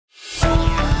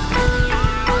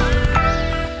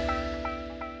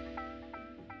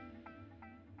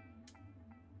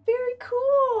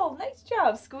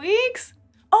job, Squeaks!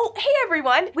 Oh, hey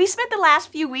everyone! We spent the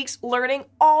last few weeks learning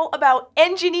all about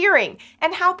engineering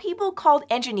and how people called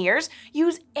engineers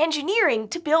use engineering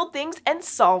to build things and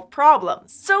solve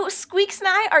problems. So Squeaks and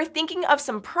I are thinking of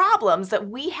some problems that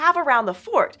we have around the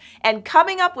fort and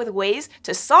coming up with ways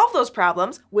to solve those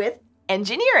problems with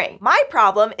engineering. My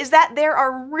problem is that there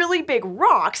are really big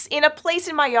rocks in a place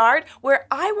in my yard where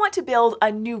I want to build a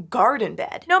new garden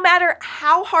bed. No matter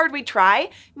how hard we try,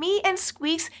 me and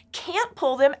Squeaks can't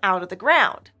pull them out of the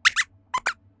ground.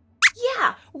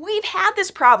 Yeah, we've had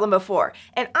this problem before,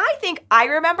 and I think I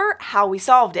remember how we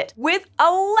solved it. With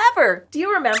a lever. Do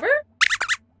you remember?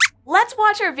 Let's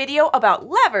watch our video about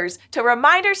levers to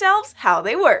remind ourselves how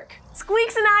they work.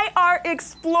 Squeaks and I are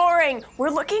exploring. We're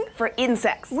looking for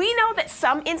insects. We know that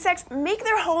some insects make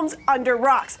their homes under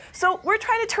rocks, so we're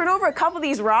trying to turn over a couple of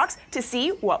these rocks to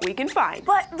see what we can find.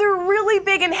 But they're really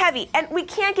big and heavy, and we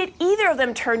can't get either of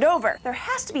them turned over. There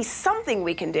has to be something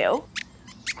we can do.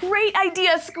 Great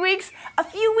idea, Squeaks! A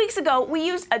few weeks ago, we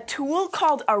used a tool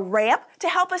called a ramp to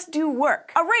help us do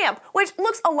work. A ramp, which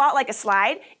looks a lot like a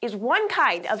slide, is one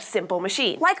kind of simple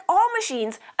machine. Like all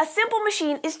machines, a simple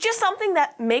machine is just something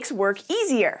that makes work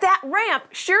easier. That ramp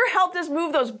sure helped us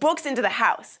move those books into the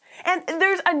house. And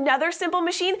there's another simple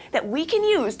machine that we can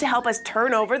use to help us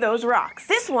turn over those rocks.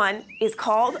 This one is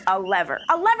called a lever.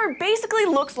 A lever basically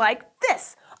looks like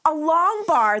this. A long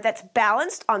bar that's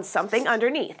balanced on something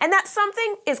underneath. And that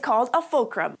something is called a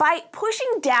fulcrum. By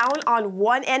pushing down on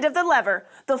one end of the lever,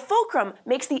 the fulcrum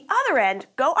makes the other end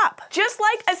go up. Just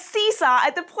like a seesaw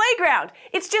at the playground.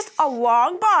 It's just a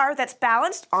long bar that's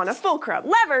balanced on a fulcrum.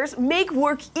 Levers make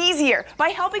work easier by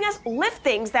helping us lift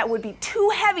things that would be too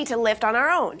heavy to lift on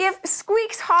our own. If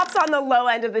Squeaks hops on the low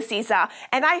end of the seesaw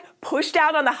and I push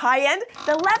down on the high end,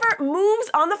 the lever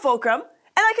moves on the fulcrum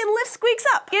and I can lift Squeaks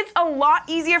up. It's a lot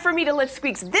easier for me to lift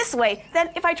Squeaks this way than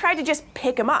if I tried to just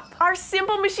pick him up. Our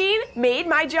simple machine made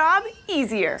my job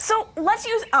easier. So let's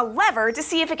use a lever to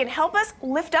see if it can help us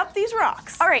lift up these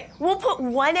rocks. All right, we'll put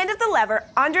one end of the lever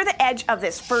under the edge of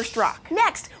this first rock.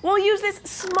 Next, we'll use this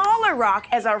smaller rock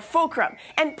as our fulcrum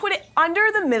and put it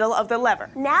under the middle of the lever.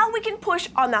 Now we can push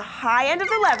on the high end of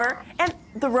the lever and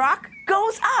the rock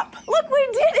goes up. Look, we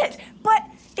did it! But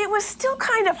it was still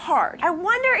kind of hard. I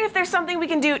wonder if there's something we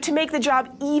can do to make the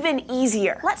job even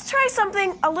easier. Let's try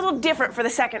something a little different for the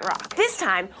second rock. This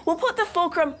time, we'll put the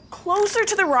fulcrum closer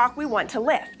to the rock we want to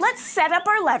lift. Let's set up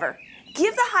our lever,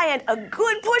 give the high end a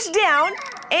good push down,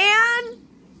 and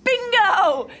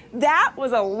bingo! That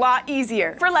was a lot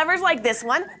easier. For levers like this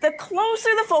one, the closer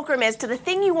the fulcrum is to the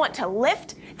thing you want to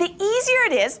lift, the easier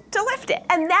it is to lift it.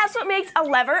 And that's what makes a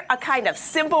lever a kind of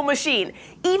simple machine.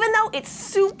 Even though it's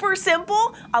super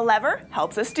simple, a lever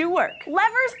helps us do work.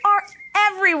 Levers are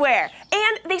everywhere,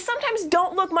 and they sometimes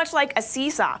don't look much like a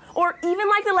seesaw, or even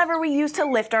like the lever we use to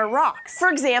lift our rocks. For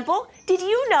example, did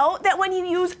you know that when you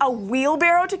use a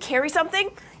wheelbarrow to carry something,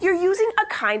 you're using a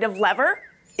kind of lever?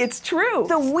 It's true.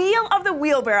 The wheel of the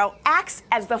wheelbarrow acts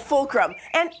as the fulcrum,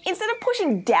 and instead of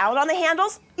pushing down on the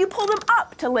handles, you pull them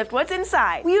up to lift what's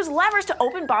inside. We use levers to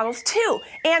open bottles too,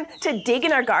 and to dig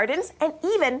in our gardens, and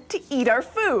even to eat our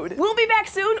food. We'll be back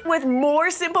soon with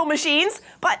more simple machines,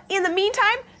 but in the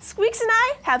meantime, Squeaks and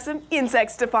I have some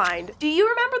insects to find. Do you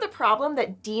remember the problem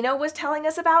that Dino was telling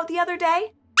us about the other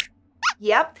day?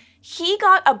 Yep. He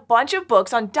got a bunch of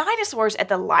books on dinosaurs at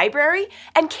the library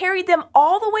and carried them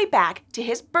all the way back to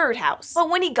his birdhouse. But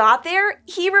when he got there,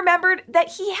 he remembered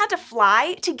that he had to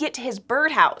fly to get to his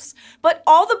birdhouse. But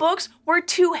all the books were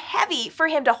too heavy for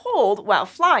him to hold while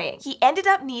flying. He ended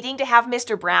up needing to have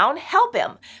Mr. Brown help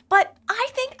him. But I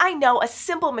think I know a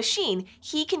simple machine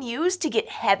he can use to get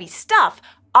heavy stuff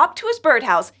up to his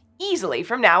birdhouse easily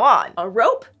from now on. A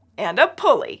rope and a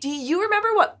pulley. Do you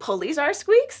remember what pulleys are,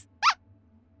 Squeaks?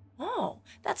 Oh,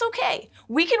 that's okay.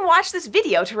 We can watch this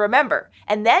video to remember,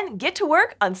 and then get to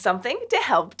work on something to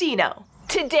help Dino.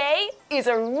 Today is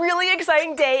a really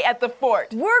exciting day at the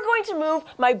fort. We're going to move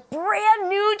my brand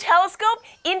new telescope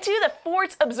into the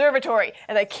fort's observatory,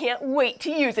 and I can't wait to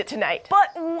use it tonight. But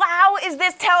wow, is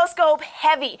this telescope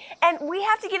heavy, and we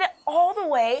have to get it all the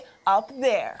way up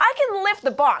there. I can lift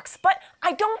the box, but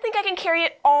I don't think I can carry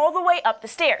it all the way up the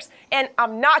stairs, and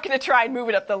I'm not going to try and move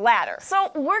it up the ladder.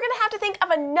 So we're going to have to think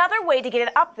of another way to get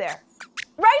it up there.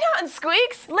 Right on,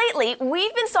 Squeaks! Lately,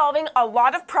 we've been solving a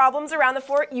lot of problems around the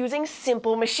fort using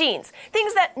simple machines.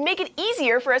 Things that make it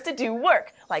easier for us to do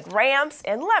work, like ramps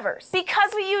and levers.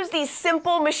 Because we use these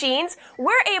simple machines,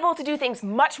 we're able to do things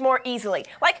much more easily,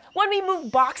 like when we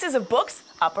move boxes of books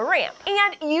up a ramp,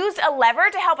 and used a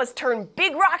lever to help us turn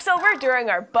big rocks over during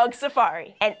our bug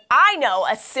safari. And I know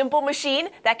a simple machine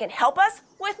that can help us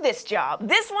with this job.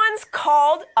 This one's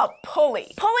called a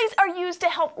pulley. Pulleys are used to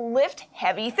help lift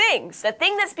heavy things. The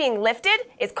thing that's being lifted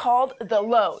is called the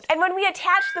load. And when we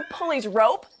attach the pulley's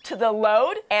rope to the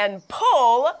load and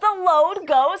pull, the load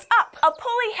goes up. A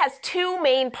pulley has two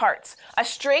main parts, a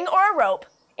string or a rope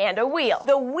and a wheel.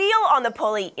 The wheel on the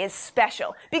pulley is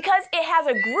special because it has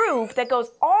a groove that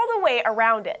goes all the way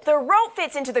around it. The rope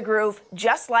fits into the groove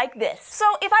just like this. So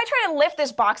if I try to lift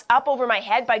this box up over my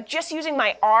head by just using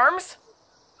my arms,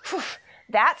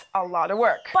 that's a lot of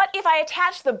work. But if I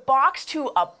attach the box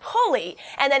to a pulley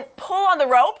and then pull on the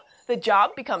rope, the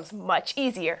job becomes much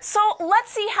easier. So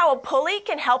let's see how a pulley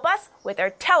can help us with our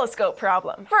telescope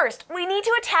problem. First, we need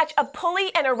to attach a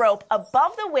pulley and a rope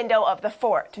above the window of the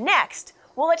fort. Next,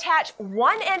 we'll attach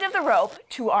one end of the rope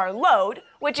to our load,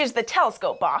 which is the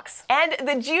telescope box, and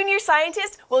the junior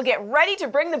scientist will get ready to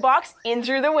bring the box in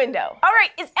through the window. All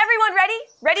right, is everyone ready?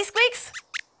 Ready, Squeaks?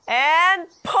 And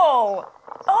pull.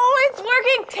 Oh, it's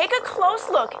working! Take a close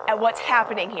look at what's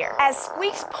happening here. As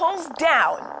Squeaks pulls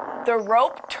down, the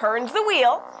rope turns the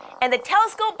wheel, and the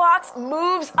telescope box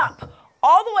moves up,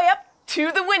 all the way up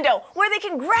to the window, where they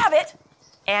can grab it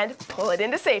and pull it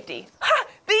into safety. Ha!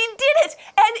 They did it!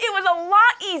 And it was a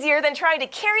lot easier than trying to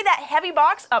carry that heavy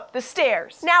box up the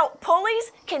stairs. Now,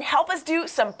 pulleys can help us do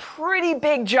some pretty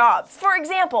big jobs. For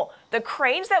example, the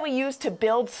cranes that we use to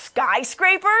build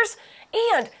skyscrapers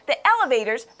and the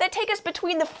elevators that take us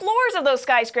between the floors of those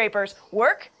skyscrapers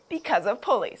work because of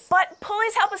pulleys. But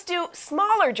pulleys help us do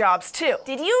smaller jobs too.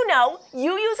 Did you know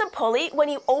you use a pulley when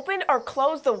you open or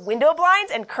close the window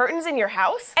blinds and curtains in your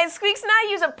house? And Squeaks and I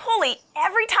use a pulley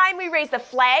every time we raise the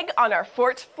flag on our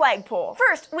fort's flagpole.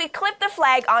 First, we clip the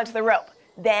flag onto the rope.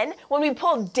 Then, when we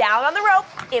pull down on the rope,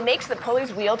 it makes the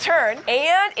pulley's wheel turn,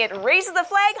 and it raises the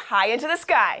flag high into the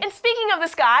sky. And speaking of the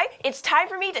sky, it's time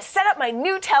for me to set up my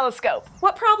new telescope.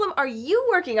 What problem are you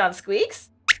working on, Squeaks?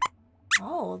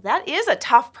 Oh, that is a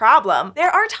tough problem. There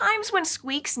are times when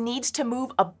Squeaks needs to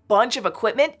move a bunch of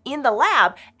equipment in the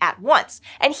lab at once,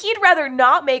 and he'd rather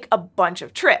not make a bunch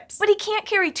of trips. But he can't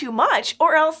carry too much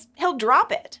or else he'll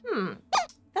drop it.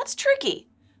 That's tricky.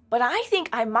 But I think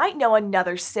I might know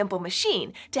another simple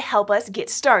machine to help us get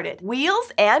started.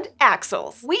 Wheels and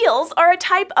axles. Wheels are a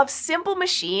type of simple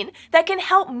machine that can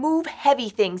help move heavy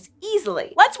things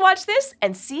easily. Let's watch this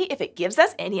and see if it gives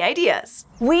us any ideas.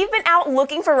 We've been out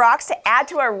looking for rocks to add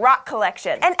to our rock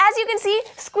collection. And as you can see,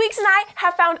 Squeaks and I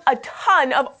have found a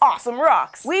ton of awesome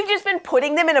rocks. We've just been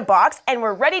putting them in a box and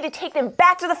we're ready to take them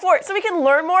back to the fort so we can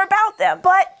learn more about them.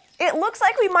 But it looks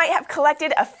like we might have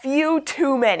collected a few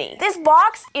too many. This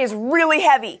box is really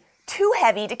heavy, too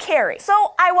heavy to carry.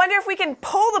 So I wonder if we can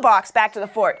pull the box back to the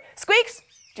fort. Squeaks, do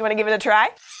you want to give it a try?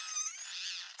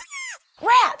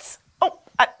 Rats! Oh,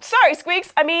 sorry,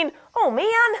 Squeaks. Oh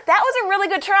man, that was a really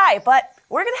good try, but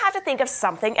we're gonna have to think of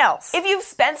something else. If you've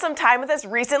spent some time with us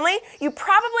recently, you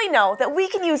probably know that we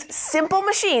can use simple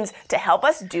machines to help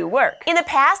us do work. In the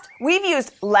past, we've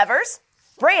used levers,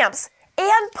 ramps,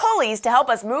 and pulleys to help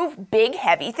us move big,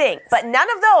 heavy things. But none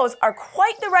of those are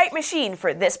quite the right machine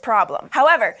for this problem.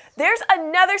 However, there's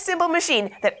another simple machine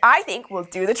that I think will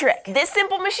do the trick. This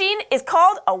simple machine is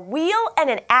called a wheel and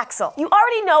an axle. You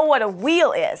already know what a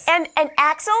wheel is. And an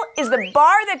axle is the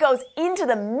bar that goes into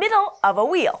the middle of a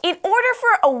wheel. In order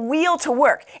for a wheel to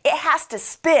work, it has to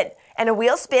spin. And a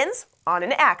wheel spins on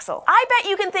an axle. I bet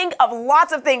you can think of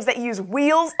lots of things that use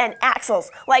wheels and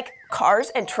axles, like cars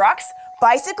and trucks,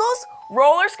 bicycles,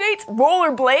 roller skates,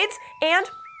 roller blades, and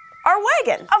our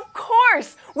wagon. Of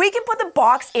course! We can put the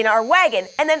box in our wagon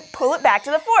and then pull it back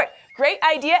to the fort. Great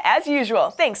idea as usual.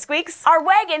 Thanks, Squeaks. Our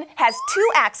wagon has 2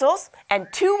 axles and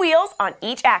 2 wheels on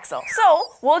each axle. So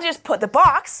we'll just put the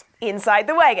box inside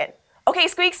the wagon. Okay,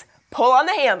 Squeaks, pull on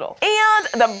the handle. And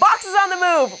the box is on the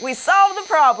move. We solved the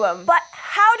problem. But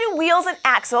how do wheels and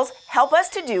axles help us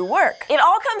to do work? It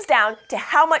all comes down to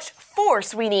how much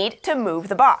force we need to move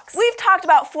the box. We've talked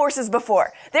about forces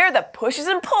before. They're the pushes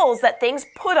and pulls that things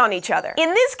put on each other.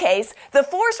 In this case, the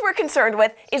force we're concerned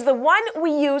with is the one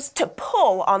we use to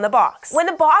pull on the box. When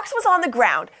the box was on the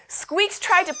ground, Squeaks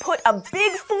tried to put a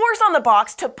big force on the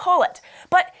box to pull it.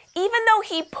 But even though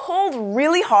he pulled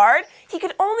really hard, he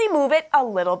could only move it a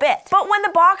little bit. But when the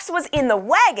box was in the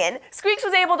wagon, Squeaks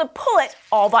was able to pull it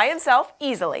all by himself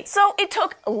easily. So it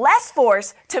took less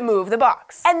force to move the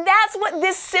box. And that's what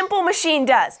this simple machine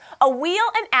does. A wheel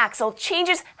and axle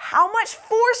changes how much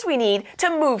force we need to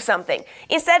move something.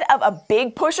 Instead of a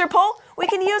big push or pull, we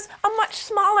can use a much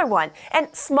smaller one. And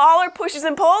smaller pushes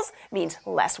and pulls means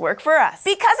less work for us.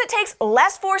 Because it takes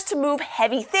less force to move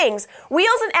heavy things,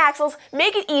 wheels and axles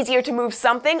make it easier to move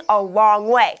something a long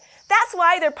way. That's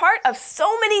why they're part of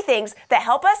so many things that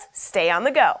help us stay on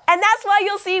the go. And that's why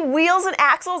you'll see wheels and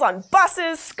axles on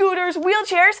buses, scooters,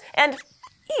 wheelchairs, and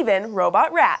even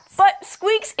robot rats. But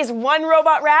Squeaks is one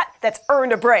robot rat that's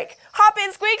earned a break. Hop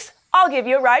in, Squeaks. I'll give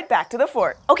you a ride back to the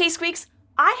fort. Okay, Squeaks,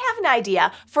 I have an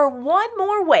idea for one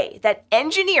more way that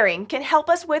engineering can help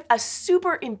us with a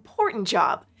super important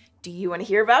job. Do you want to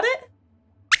hear about it?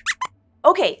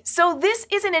 Okay, so this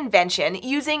is an invention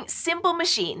using simple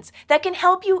machines that can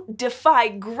help you defy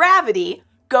gravity,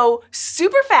 go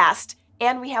super fast,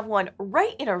 and we have one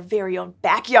right in our very own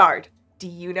backyard. Do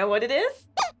you know what it is?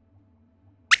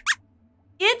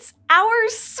 It's our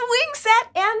swing set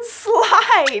and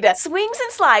slide. Swings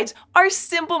and slides are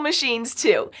simple machines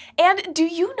too. And do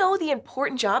you know the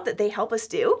important job that they help us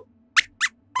do?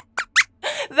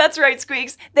 That's right,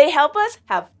 Squeaks. They help us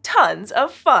have tons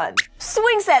of fun.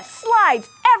 Swing sets, slides,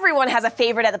 everyone has a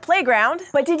favorite at the playground.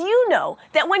 But did you know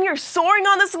that when you're soaring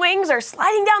on the swings or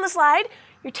sliding down the slide,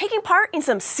 you're taking part in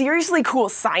some seriously cool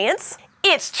science?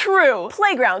 It's true.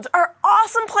 Playgrounds are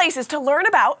awesome places to learn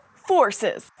about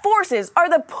forces. Forces are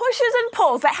the pushes and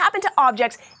pulls that happen to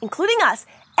objects, including us,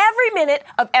 every minute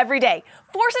of every day.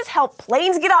 Forces help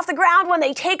planes get off the ground when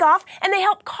they take off, and they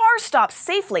help cars stop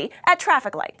safely at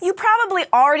traffic lights. You probably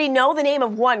already know the name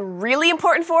of one really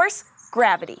important force: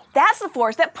 gravity. That's the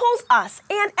force that pulls us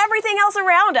and everything else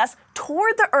around us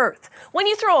toward the earth. When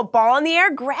you throw a ball in the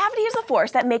air, gravity is the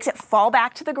force that makes it fall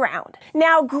back to the ground.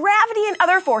 Now, gravity and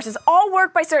other forces all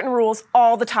work by certain rules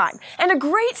all the time. And a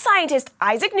great scientist,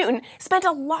 Isaac Newton, spent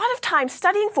a lot of time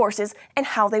studying forces and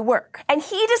how they work. And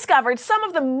he discovered some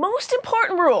of the most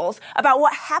important rules about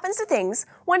what happens to things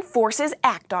when forces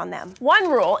act on them. One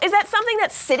rule is that something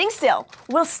that's sitting still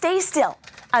will stay still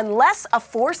unless a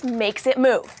force makes it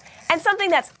move. And something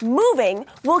that's moving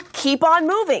will keep on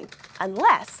moving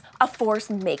unless a force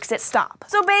makes it stop.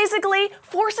 So basically,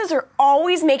 forces are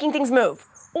always making things move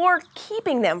or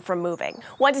keeping them from moving.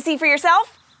 Want to see for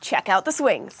yourself? Check out the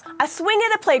swings. A swing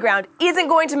at a playground isn't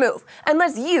going to move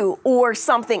unless you or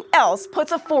something else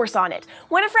puts a force on it.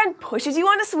 When a friend pushes you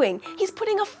on a swing, he's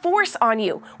putting a force on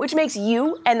you, which makes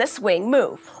you and the swing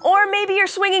move. Or maybe you're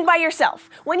swinging by yourself.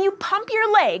 When you pump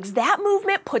your legs, that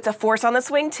movement puts a force on the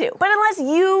swing too. But unless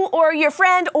you or your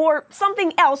friend or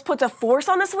something else puts a force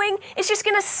on the swing, it's just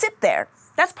gonna sit there.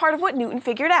 That's part of what Newton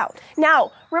figured out.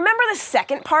 Now, remember the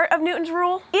second part of Newton's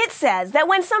rule? It says that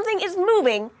when something is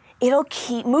moving, it'll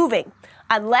keep moving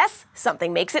unless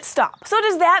something makes it stop. So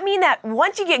does that mean that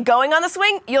once you get going on the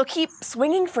swing, you'll keep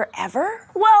swinging forever?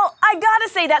 Well, I gotta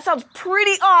say that sounds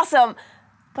pretty awesome,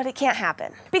 but it can't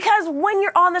happen. Because when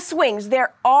you're on the swings,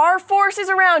 there are forces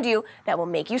around you that will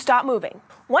make you stop moving.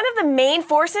 One of the main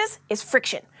forces is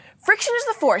friction. Friction is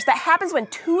the force that happens when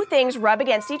two things rub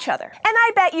against each other. And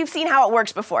I bet you've seen how it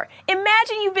works before.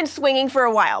 Imagine you've been swinging for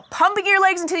a while, pumping your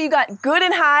legs until you got good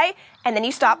and high, and then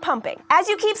you stop pumping. As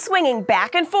you keep swinging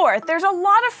back and forth, there's a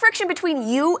lot of friction between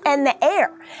you and the air.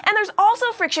 And there's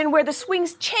also friction where the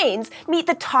swing's chains meet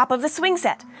the top of the swing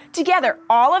set. Together,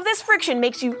 all of this friction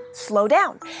makes you slow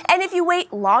down. And if you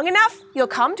wait long enough, you'll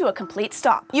come to a complete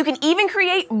stop. You can even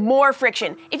create more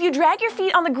friction. If you drag your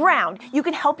feet on the ground, you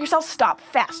can help yourself stop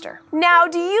faster. Now,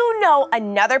 do you know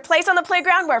another place on the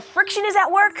playground where friction is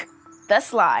at work? The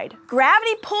slide.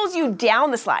 Gravity pulls you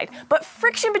down the slide, but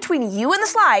friction between you and the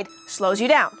slide slows you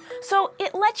down. So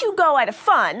it lets you go at a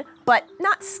fun, but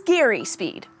not scary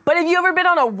speed. But have you ever been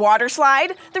on a water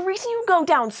slide? The reason you go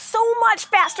down so much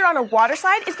faster on a water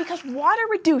slide is because water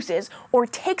reduces or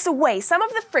takes away some of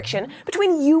the friction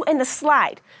between you and the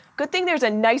slide. Good thing there's a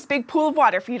nice big pool of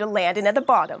water for you to land in at the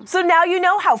bottom. So now you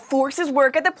know how forces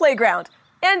work at the playground.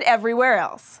 And everywhere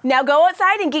else. Now go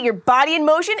outside and get your body in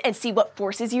motion and see what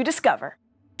forces you discover.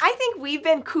 I think we've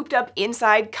been cooped up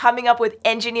inside coming up with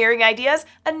engineering ideas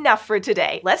enough for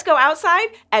today. Let's go outside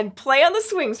and play on the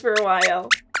swings for a while.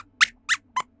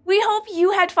 We hope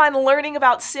you had fun learning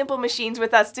about simple machines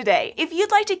with us today. If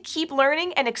you'd like to keep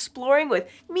learning and exploring with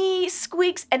me,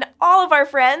 Squeaks, and all of our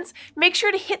friends, make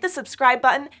sure to hit the subscribe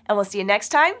button, and we'll see you next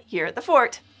time here at the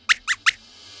fort.